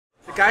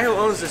The guy who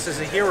owns this is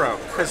a hero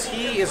because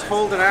he is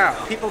holding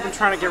out. People have been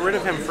trying to get rid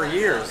of him for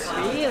years.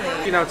 Really?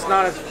 You know, it's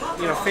not as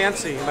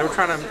fancy. They were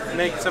trying to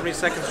make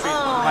 72nd Street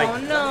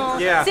like. No.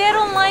 Yeah. See, I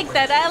don't like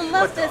that. I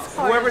love this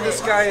part. Whoever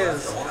this guy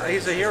is,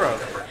 he's a hero.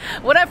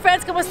 What up,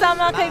 friends? ¿Cómo están,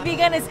 mga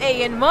kaibigan? It's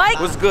A and Mike.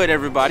 What's good,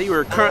 everybody?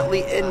 We're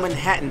currently in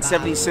Manhattan,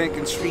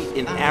 72nd Street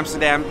in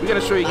Amsterdam. We're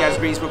gonna show you guys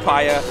Greece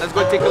Papaya. Let's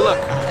go take a look.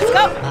 Let's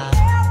go.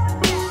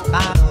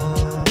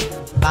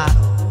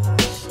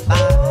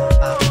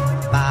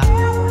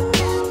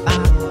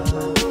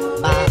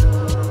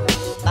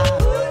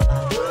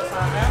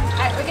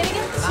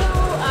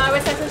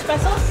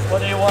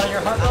 What do you want in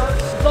your hot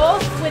dogs?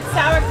 Both with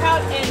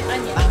sauerkraut and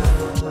onion.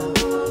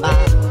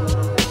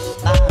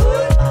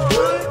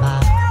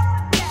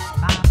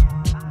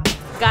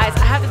 Guys,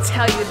 I have to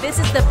tell you, this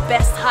is the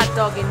best hot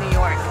dog in New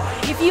York.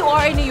 If you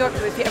are in New York,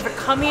 or if you ever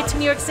come here to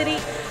New York City,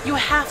 you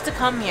have to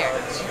come here.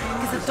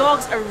 Because the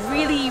dogs are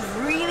really,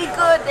 really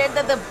good.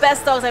 They're the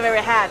best dogs I've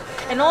ever had.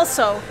 And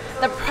also,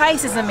 the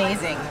price is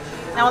amazing.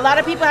 Now, a lot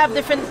of people have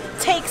different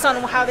takes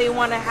on how they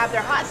want to have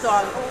their hot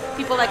dog.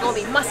 People like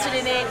only mustard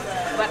in it,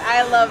 but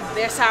I love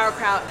their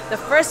sauerkraut. The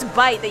first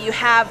bite that you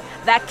have,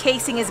 that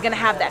casing is going to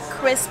have that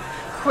crisp,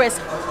 crisp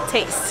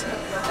taste.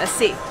 Let's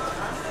see.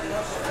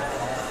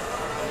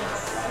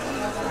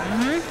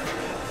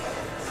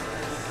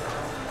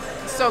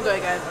 So good,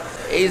 guys.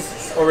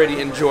 A's already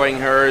enjoying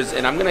hers,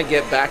 and I'm gonna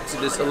get back to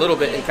this a little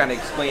bit and kind of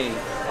explaining.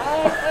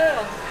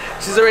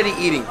 She's already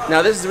eating.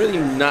 Now, this is really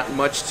not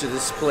much to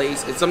this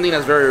place. It's something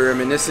that's very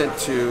reminiscent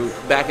to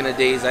back in the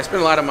days. I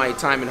spent a lot of my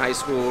time in high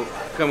school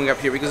coming up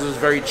here because it was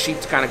very cheap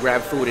to kind of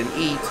grab food and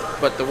eat.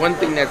 But the one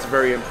thing that's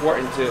very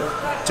important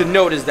to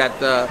note is that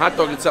the hot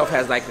dog itself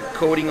has like a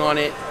coating on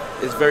it.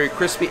 It's very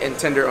crispy and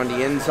tender on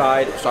the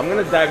inside. So I'm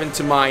gonna dive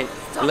into mine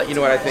and let you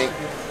know what I think.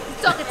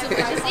 Talking too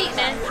much, just eat,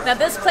 man. Now,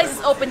 this place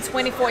is open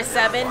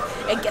 24/7.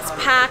 It gets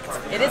packed.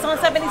 It is on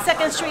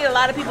 72nd Street. A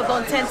lot of people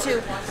don't tend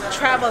to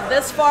travel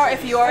this far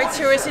if you are a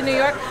tourist in New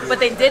York, but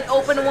they did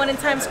open one in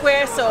Times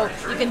Square, so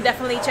you can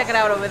definitely check it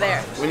out over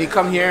there. When you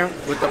come here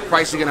with the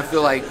price, you're gonna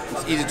feel like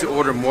it's easy to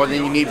order more than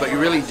you need, but you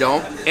really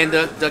don't. And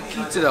the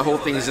key to the whole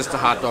thing is just the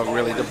hot dog,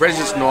 really. The bread's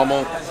just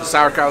normal. The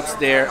sauerkraut's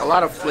there. A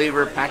lot of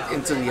flavor packed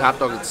into the hot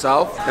dog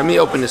itself. Let me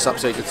open this up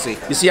so you can see.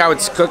 You see how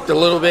it's cooked a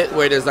little bit,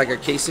 where there's like a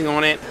casing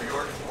on it?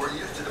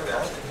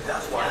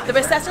 The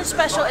recession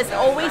special is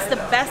always the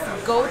best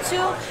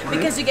go-to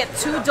because you get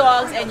 2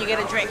 dogs and you get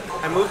a drink.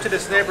 I moved to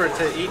this neighborhood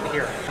to eat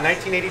here in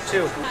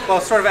 1982. Well,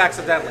 sort of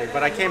accidentally,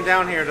 but I came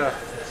down here to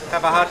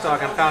have a hot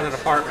dog and found an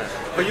apartment.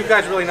 But you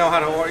guys really know how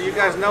to order. You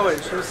guys know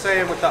it. She was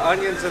saying with the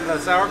onions and the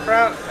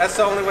sauerkraut, that's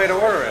the only way to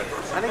order it.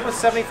 I think it was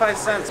 75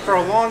 cents for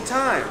a long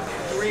time.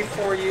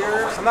 3-4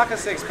 years. I'm not gonna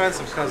say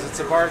expensive because it's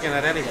a bargain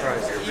at any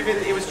price. Even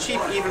it was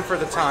cheap even for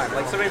the time.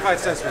 Like 75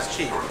 cents was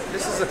cheap.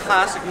 This is a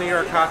classic New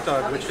York hot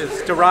dog, which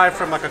is derived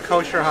from like a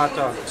kosher hot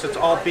dog. So it's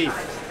all beef.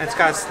 And it's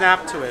got a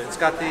snap to it. It's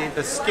got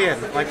the skin.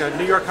 Like a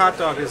New York hot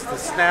dog is the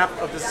snap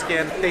of the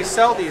skin. They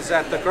sell these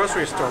at the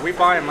grocery store. We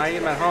buy them. I eat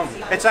them at home.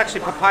 It's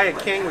actually Papaya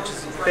King, which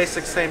is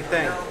basic same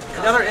thing.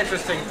 Another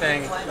interesting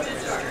thing,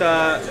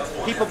 the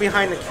people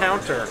behind the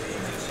counter,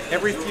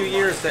 every few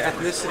years the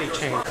ethnicity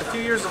changed. A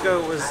few years ago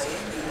it was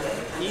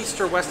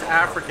East or West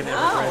African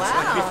immigrants. Oh,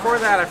 wow. Like before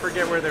that, I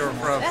forget where they were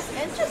from. That's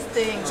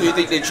interesting. So you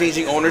think they're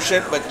changing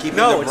ownership but keeping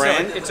the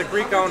brand? No, it's a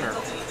Greek owner.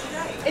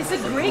 It's a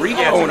Greek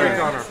owner.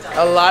 owner.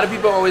 A lot of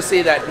people always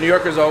say that New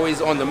Yorkers are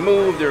always on the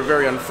move, they're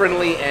very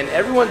unfriendly, and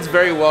everyone's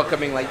very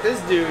welcoming. Like this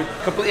dude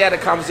completely had a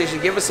conversation,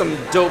 gave us some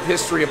dope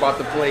history about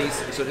the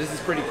place. So this is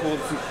pretty cool.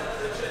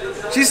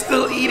 She's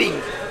still eating.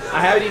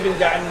 I haven't even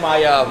gotten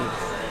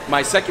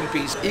my second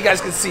piece. You guys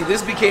can see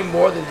this became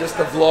more than just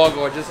a vlog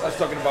or just us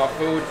talking about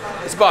food.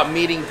 It's about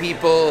meeting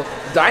people,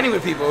 dining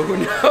with people. Who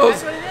knows?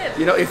 That's what it is.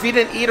 You know, if he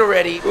didn't eat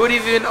already, we would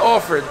even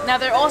offered. Now,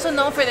 they're also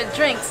known for their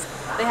drinks.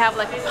 They have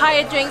like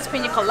papaya drinks,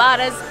 pina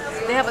coladas.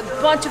 They have a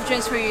bunch of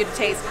drinks for you to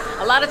taste.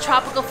 A lot of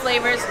tropical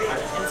flavors,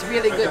 and it's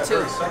really good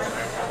too.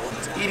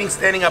 It's eating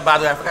standing up, by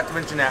the way. I forgot to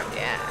mention that.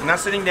 Yeah. I'm not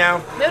sitting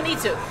down. No need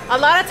to. A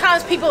lot of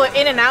times people are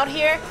in and out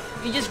here.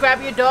 You just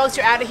grab your dogs,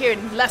 you're out of here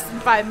in less than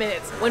 5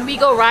 minutes. When we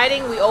go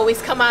riding, we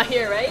always come out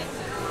here, right?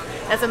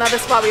 That's another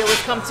spot we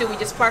always come to. We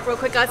just park real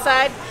quick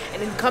outside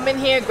and then come in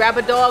here, grab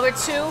a dog or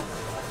 2.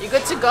 You're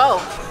good to go.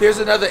 Here's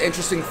another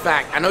interesting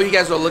fact. I know you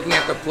guys are looking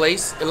at the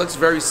place. It looks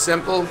very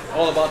simple,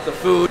 all about the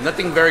food,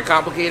 nothing very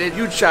complicated.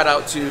 Huge shout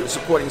out to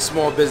supporting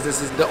small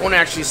businesses. The owner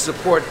actually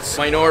supports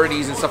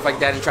minorities and stuff like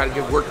that and try to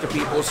give work to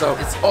people. So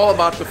it's all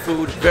about the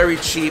food, very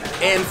cheap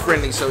and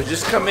friendly. So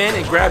just come in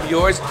and grab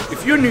yours.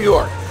 If you're in New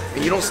York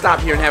and you don't stop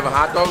here and have a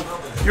hot dog,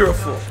 you're a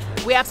fool.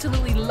 We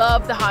absolutely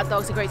love the hot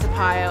dogs at Greece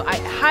Papaya. I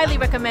highly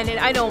recommend it.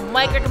 I know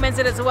Mike recommends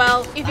it as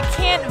well. If you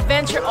can't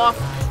venture off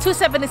to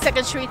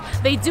 72nd Street,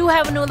 they do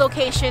have a new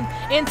location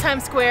in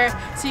Times Square,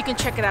 so you can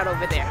check it out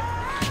over there.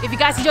 If you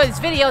guys enjoyed this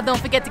video,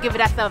 don't forget to give it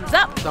that thumbs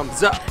up.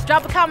 Thumbs up.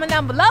 Drop a comment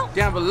down below.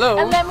 Down below.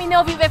 And let me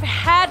know if you've ever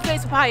had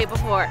Greece Papaya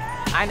before.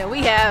 I know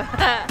we have.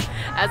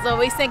 As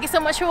always, thank you so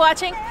much for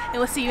watching, and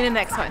we'll see you in the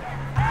next one.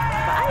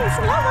 Bye.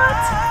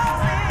 Salamat.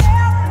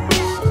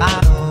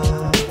 Bye.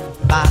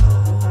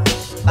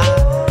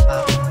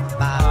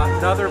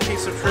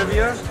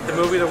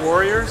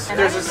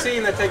 theaters. There's a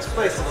scene that takes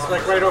place. It's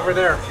like right over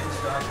there.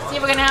 See,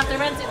 we're gonna have to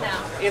rent it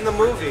now. In the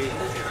movie,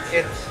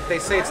 they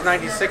say it's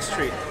 96th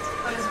Street,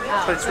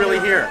 but it's really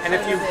here. And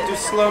if you do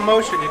slow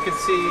motion, you can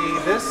see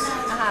this,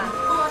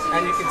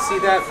 and you can see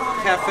that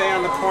cafe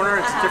on the corner.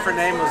 It's a different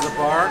name. It was a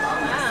bar,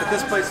 but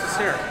this place is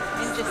here.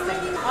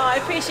 Interesting. Oh, I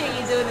appreciate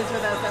you doing this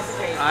with us. That's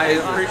great. I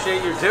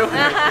appreciate you doing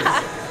it.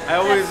 I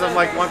always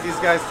want these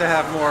guys to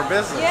have more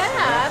business. Yeah,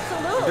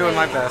 absolutely. I'm doing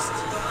my best.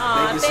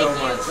 Thank you so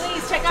much.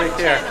 Please check out Take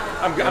the care.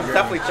 channel. I'm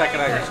definitely checking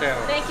out your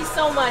channel. Thank you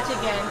so much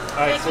again.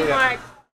 All right, Thank see you, ya. Mark.